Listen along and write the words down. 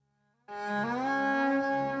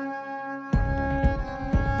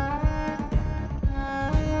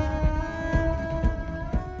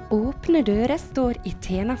Åpne dere står i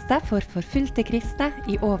tjeneste for forfulgte kristne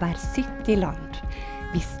i over 70 land.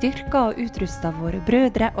 Vi styrker og utruster våre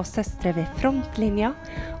brødre og søstre ved frontlinja,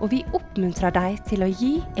 og vi oppmuntrer dem til å gi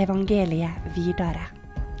evangeliet videre.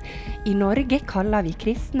 I Norge kaller vi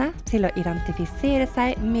kristne til å identifisere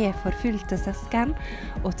seg med forfulgte søsken,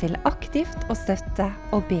 og til aktivt å støtte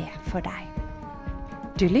og be for dem.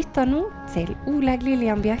 Du lytter nå til Olaug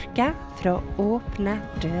Lillian Bjørke fra Åpne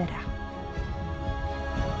dere.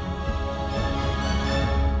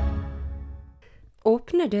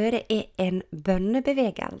 Åpne dere er en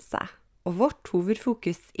bønnebevegelse, og vårt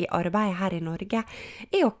hovedfokus i arbeidet her i Norge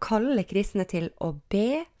er å kalle kristne til å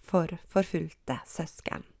be for forfulgte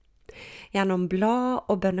søsken. Gjennom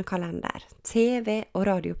blad og bønnekalender, TV og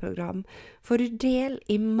radioprogram får du del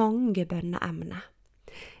i mange bønneemner.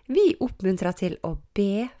 Vi oppmuntrer til å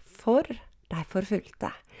be for de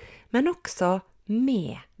forfulgte, men også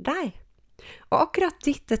med dem. Og akkurat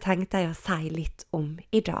dette tenkte jeg å si litt om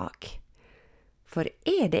i dag. For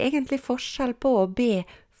er det egentlig forskjell på å be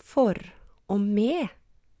for og med,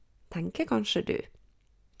 tenker kanskje du?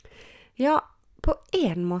 Ja, på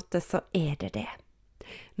en måte så er det det.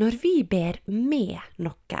 Når vi ber med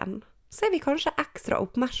noen, så er vi kanskje ekstra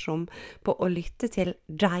oppmerksom på å lytte til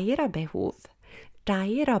deres behov,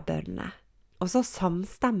 deres bønner, og så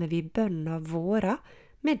samstemmer vi bønner våre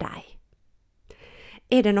med dem.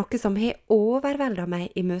 Er det noe som har overveldet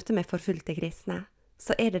meg i møte med forfulgte kristne,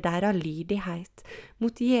 så er det deres lydighet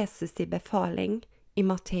mot Jesus' befaling i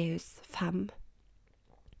Matteus 5.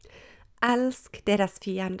 Elsk deres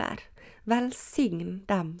fiender, velsign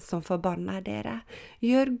dem som forbanner dere,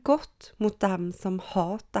 gjør godt mot dem som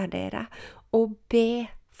hater dere, og be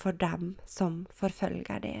for dem som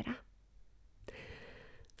forfølger dere.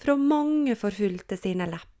 Fra mange forfulgte sine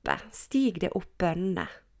lepper stiger det opp bønner,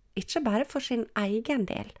 ikke bare for sin egen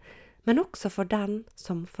del, men også for den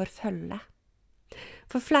som forfølger.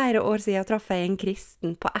 For flere år siden traff jeg en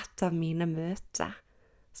kristen på et av mine møter,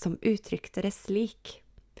 som uttrykte det slik: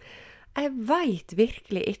 Jeg vet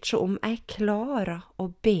virkelig ikke om jeg klarer å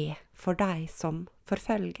be for de som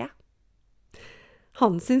forfølger.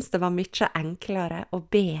 Han syntes det var mye enklere å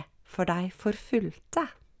be for de forfulgte,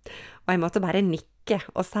 og jeg måtte bare nikke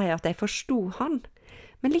og si at jeg forstod han.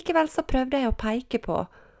 Men likevel så prøvde jeg å peke på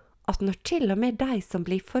at når til og med de som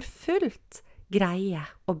blir forfulgt, greier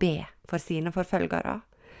å be for sine forfølgere,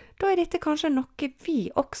 da er dette kanskje noe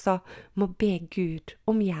vi også må be Gud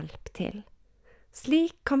om hjelp til.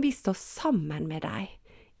 Slik kan vi stå sammen med dem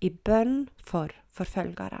i bønn for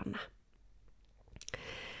forfølgerne.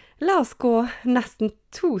 La oss gå nesten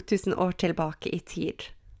 2000 år tilbake i tid,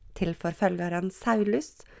 til forfølgeren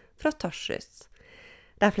Paulus fra Tarsus.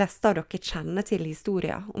 De fleste av dere kjenner til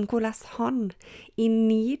historien om hvordan han i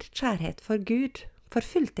nidkjærhet for Gud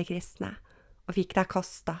forfulgte kristne, og fikk de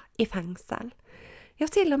kastet i fengsel. Ja,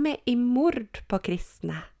 til og med i mord på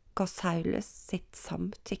kristne ga Paulus sitt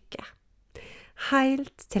samtykke.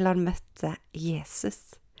 Helt til han møtte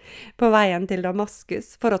Jesus. På veien til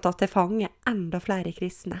Damaskus for å ta til fange enda flere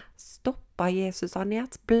kristne, stoppet Jesus han i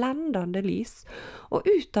et blendende lys, og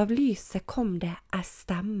ut av lyset kom det en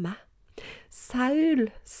stemme. Saul,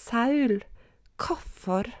 Saul,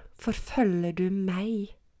 hvorfor forfølger du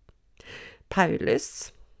meg?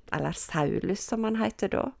 Paulus, eller Saulus som han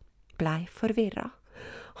heter da, blei forvirret.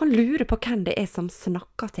 Han lurer på hvem det er som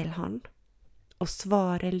snakker til han. Og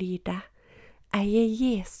svaret lyder: Jeg er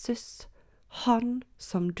Jesus, han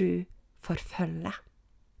som du forfølger.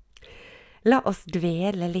 La oss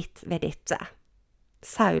dvele litt ved dette.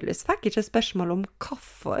 Saulus fikk ikke spørsmål om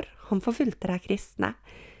hvorfor han forfulgte de kristne.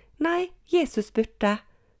 Nei, Jesus spurte: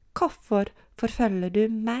 Hvorfor forfølger du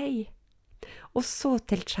meg? Og så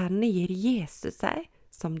tilkjennegir Jesus seg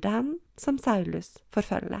som den som Saulus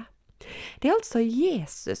forfølger. Det er altså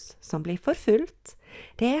Jesus som blir forfulgt.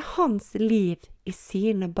 Det er hans liv i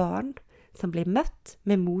sine barn som blir møtt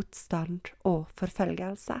med motstand og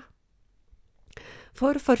forfølgelse.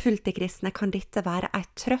 For forfulgte kristne kan dette være en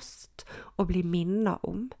trøst å bli minnet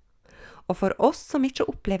om. Og for oss som ikke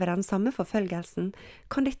opplever den samme forfølgelsen,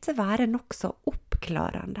 kan dette være nokså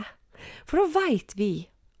oppklarende. For da vet vi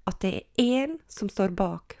at det er en som står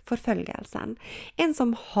bak forfølgelsen, en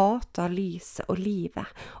som hater lyset og livet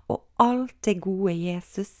og alt det gode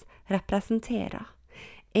Jesus representerer.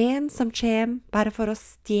 En som kommer bare for å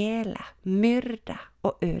stjele, myrde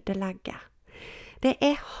og ødelegge. Det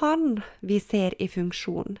er han vi ser i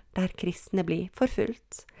funksjon der kristne blir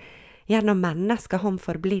forfulgt. Gjennom mennesker han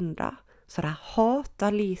forblinda, så de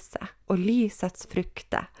hater lyset og lysets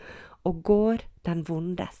frukter, og går den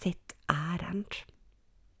vonde sitt ærend.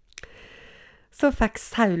 Så fikk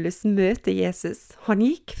Paulus møte Jesus. Han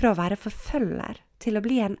gikk fra å være forfølger til å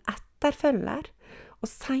bli en etterfølger. etterfølger, og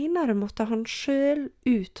senere måtte han selv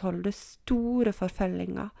utholde store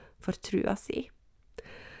forfølginger for trua si.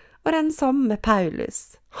 Og den samme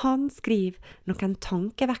Paulus, han skriver noen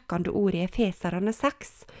tankevekkende ord i Efeserne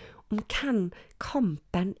 6 om hvem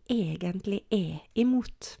kampen egentlig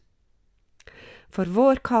imot. For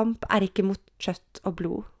vår kamp ikke mot kjøtt og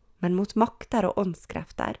blod, men mot makter og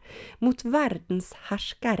åndskrefter, mot verdens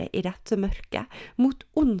herskere i dette mørket, mot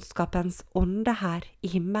ondskapens ånde her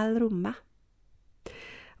i himmelrommet.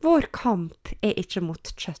 Vår kamp ikke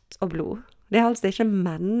mot kjøtt og blod. Det altså ikke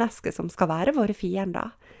mennesker som skal være våre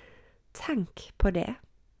fiender. Tenk på det.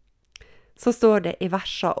 Så står det i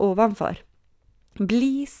versa ovenfor.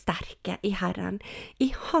 Bli sterke i Herren, i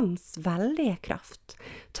hans veldige kraft.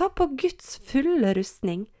 Ta på Guds fulle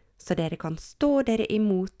rustning, så dere kan stå dere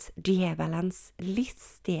imot djevelens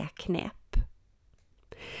listige knep.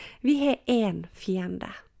 Vi har en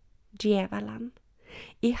fiende, djevelen.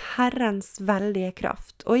 I Herrens veldige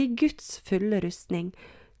kraft og i Guds fulle rustning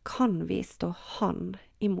kan vi stå han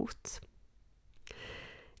imot.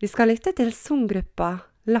 Vi skal lytte til sanggruppa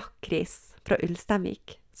Lakris fra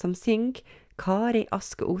Ulsteinvik, som synger Kari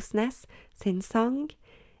Aske Osnes sin sang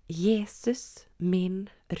Jesus min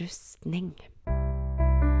rustning.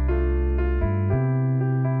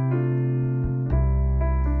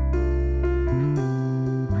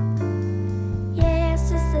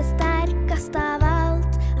 Jesus sterkest av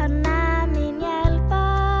alt, han min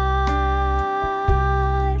hjelper.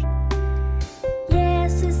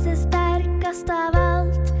 Jesus sterkest av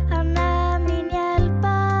alt, han min hjelper.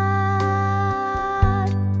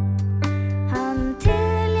 Han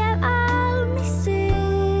tilgjev all min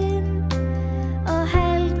synd, og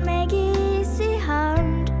held meg i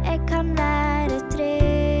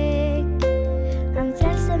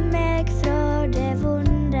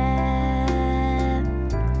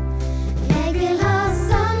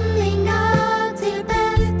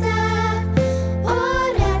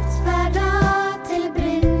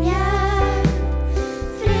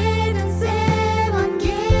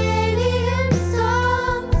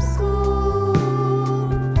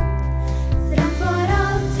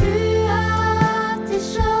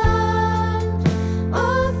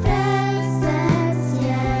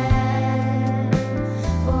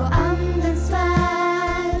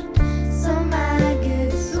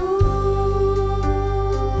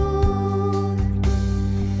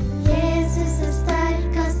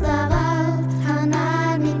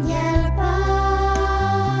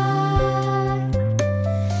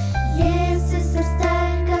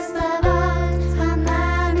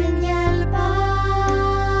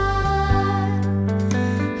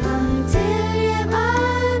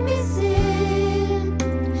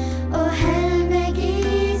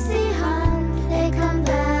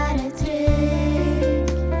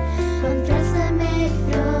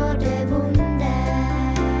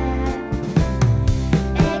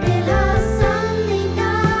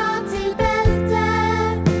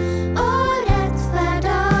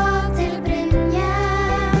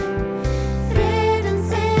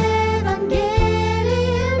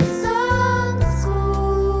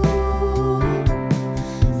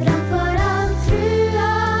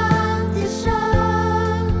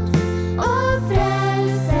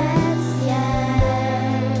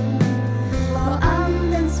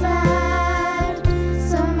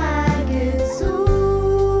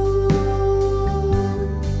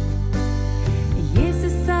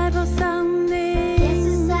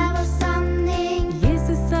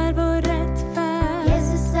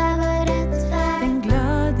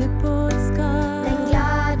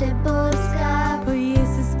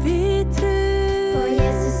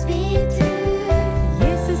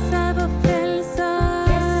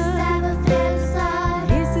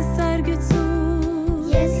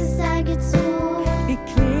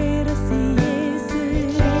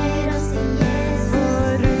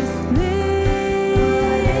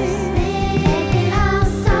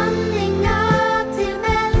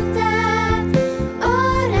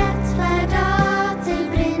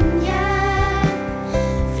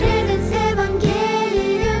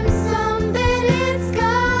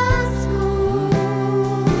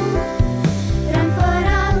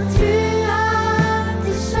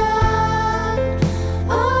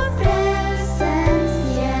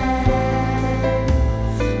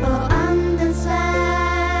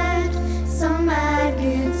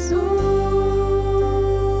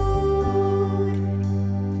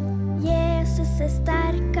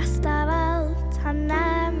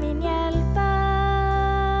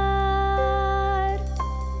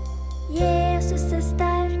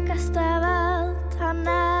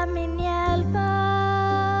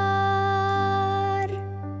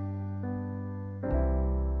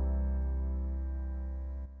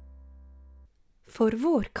For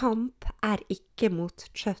vår kamp ikke mot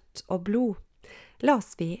kjøtt og blod.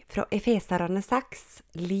 Las vi fra Efeserne 6,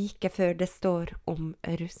 like før det står om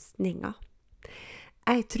rustninga.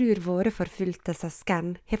 Jeg tror våre forfulgte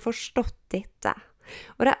søsken har forstått dette,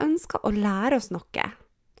 og de ønsker å lære oss noe,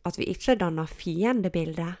 at vi ikke danner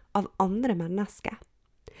fiendebilde av andre mennesker.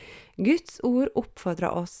 Guds ord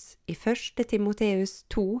oppfordrer oss i 1. Timoteus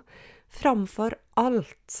 2 framfor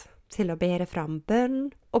alt til å bære fram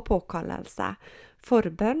bønn og påkallelse,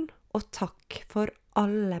 forbønn og takk for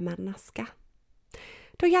alle mennesker.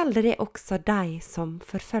 Da gjelder det også de som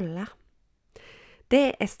forfølger.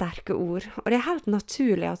 Det sterke ord, og det helt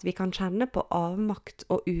naturlig at vi kan kjenne på avmakt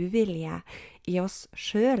og uvilje i oss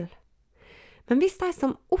selv. Men hvis de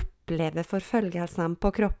som opplever forfølgelsen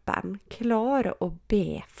på kroppen klarer å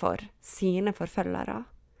be for sine forfølgere,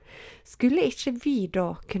 skulle ikke vi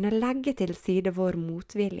da kunne legge til side vår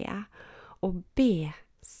motvilje og be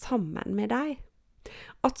sammen med dem?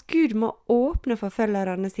 At Gud må åpne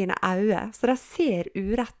forfølgerne sine øyne, så de ser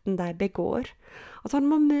uretten de begår. At han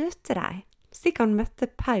må møte dem, slik han møtte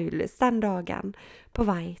Paulus den dagen på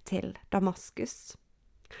vei til Damaskus.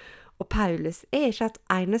 Og Paulus ikke et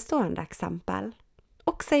enestående eksempel.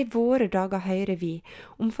 Også i våre dager hører vi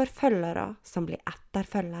om forfølgere som blir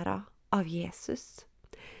etterfølgere av Jesus.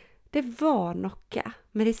 Det var noe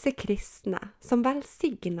med disse kristne som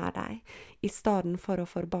velsignet dem i stedet for å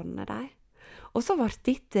forbanne dem. Og så var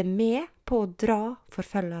dette med på å dra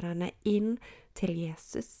forfølgerne inn til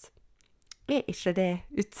Jesus. Ikke det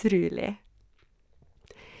utrolig?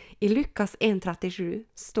 I Lukas 1,37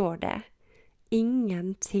 står det: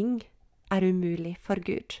 ingenting umulig for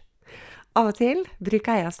Gud. Av og til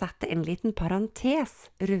bruker jeg å sette en liten parentes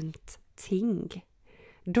rundt ting.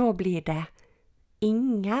 Da blir det: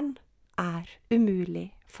 ingen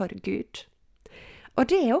umulig for Gud. Og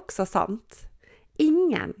det også sant.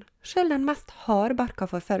 Ingen, selv den mest hardbarka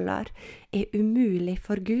forfølger, umulig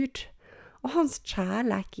for Gud. Og hans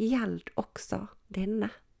kjærleik gjelder også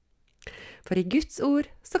denne. For i Guds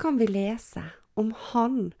ord så kan vi lese om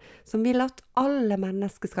han som vil at alle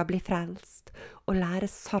mennesker skal bli frelst og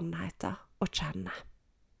lære sannheten å kjenne.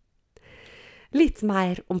 Litt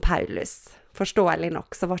mer om Paulus. Forståelig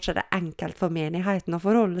nok så var ikke det enkelt for menigheten å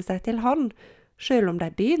forholde seg til han, selv om de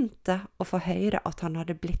begynte å få høre at han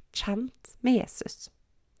hadde blitt kjent med Jesus.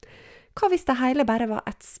 Hva hvis det hele bare var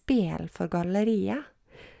et spel for galleriet?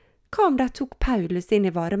 Hva om de tok Paulus inn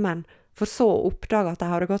i varmen, for så å oppdage at de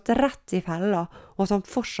hadde gått rett i fella, og at han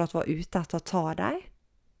fortsatt var ute etter å ta dem?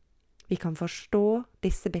 Vi kan forstå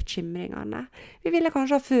disse bekymringene. Vi ville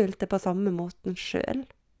kanskje ha følt det på samme måten selv.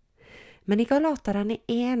 Men i Galaterne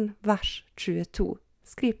 1, vers 22,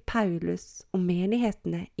 skriver Paulus om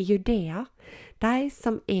menighetene i Judea, de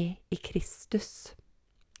som i Kristus.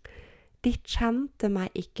 De kjente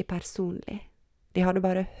meg ikke personlig. De hadde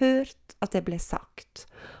bare hørt at det ble sagt.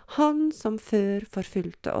 Han som før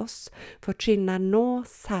forfulgte oss, forkynner nå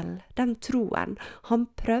selv den troen han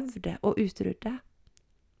prøvde å utrydde.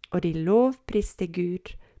 Og de lovpriste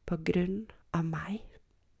Gud på grunn av meg.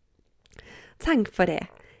 Tenk på det.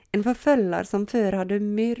 En forfølger som før hadde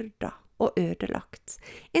myrda og ødelagt.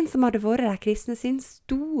 En som hadde vært de kristne sin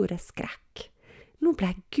store skrekk. Nå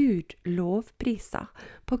ble Gud lovprisa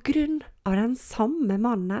på grunn av den samme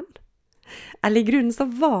mannen. Eller i grunnen så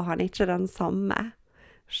var han ikke den samme.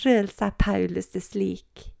 Selv sier Paulus det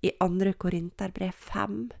slik i 2. Korinterbrev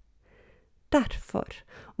 5. Derfor,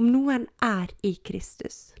 om noen i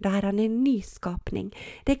Kristus, da han en ny skapning,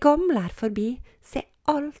 det gamle forbi, se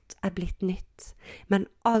alt blitt nytt. Men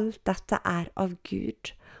alt dette av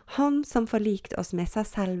Gud, han som forlikte oss med seg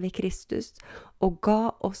selv i Kristus, og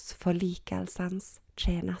ga oss forlikelsens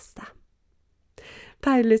tjeneste.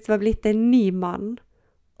 Paulus var blitt en ny mann,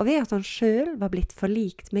 og ved at han selv var blitt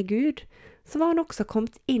forlikt med Gud, så var han også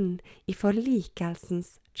kommet inn i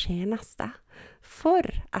forlikelsens tjeneste, for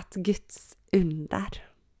et Guds under.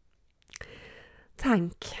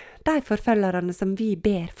 Tenk, de forfølgerne som vi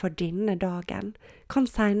ber for denne dagen, kan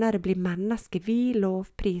senere bli mennesker vi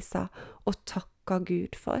lovpriser og takker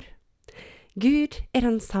Gud for. Gud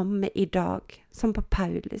den samme i dag som på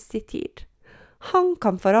Paulus i tid. Han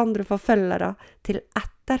kan forandre forfølgere til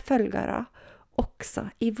etterfølgere, også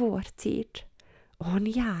i vår tid, og han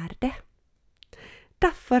gjør det.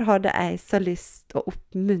 Derfor hadde jeg så lyst å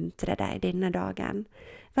oppmuntre deg denne dagen.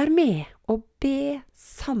 Vær med og be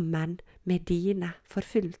sammen med dine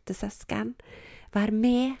forfulgte søsken. Vær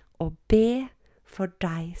med og be for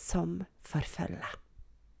deg som forfølger.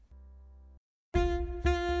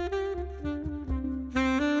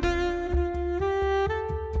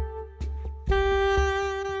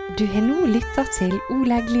 Du har nå lyttet til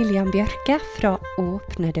Olaug Lillian Bjørke fra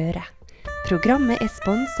Åpne dere. Programmet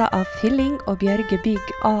sponset av Fylling og Bjørge Bygg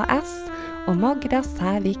AS og Magda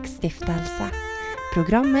Sævik Stiftelse.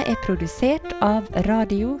 Programmet produsert av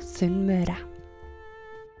Radio Sunnmøre.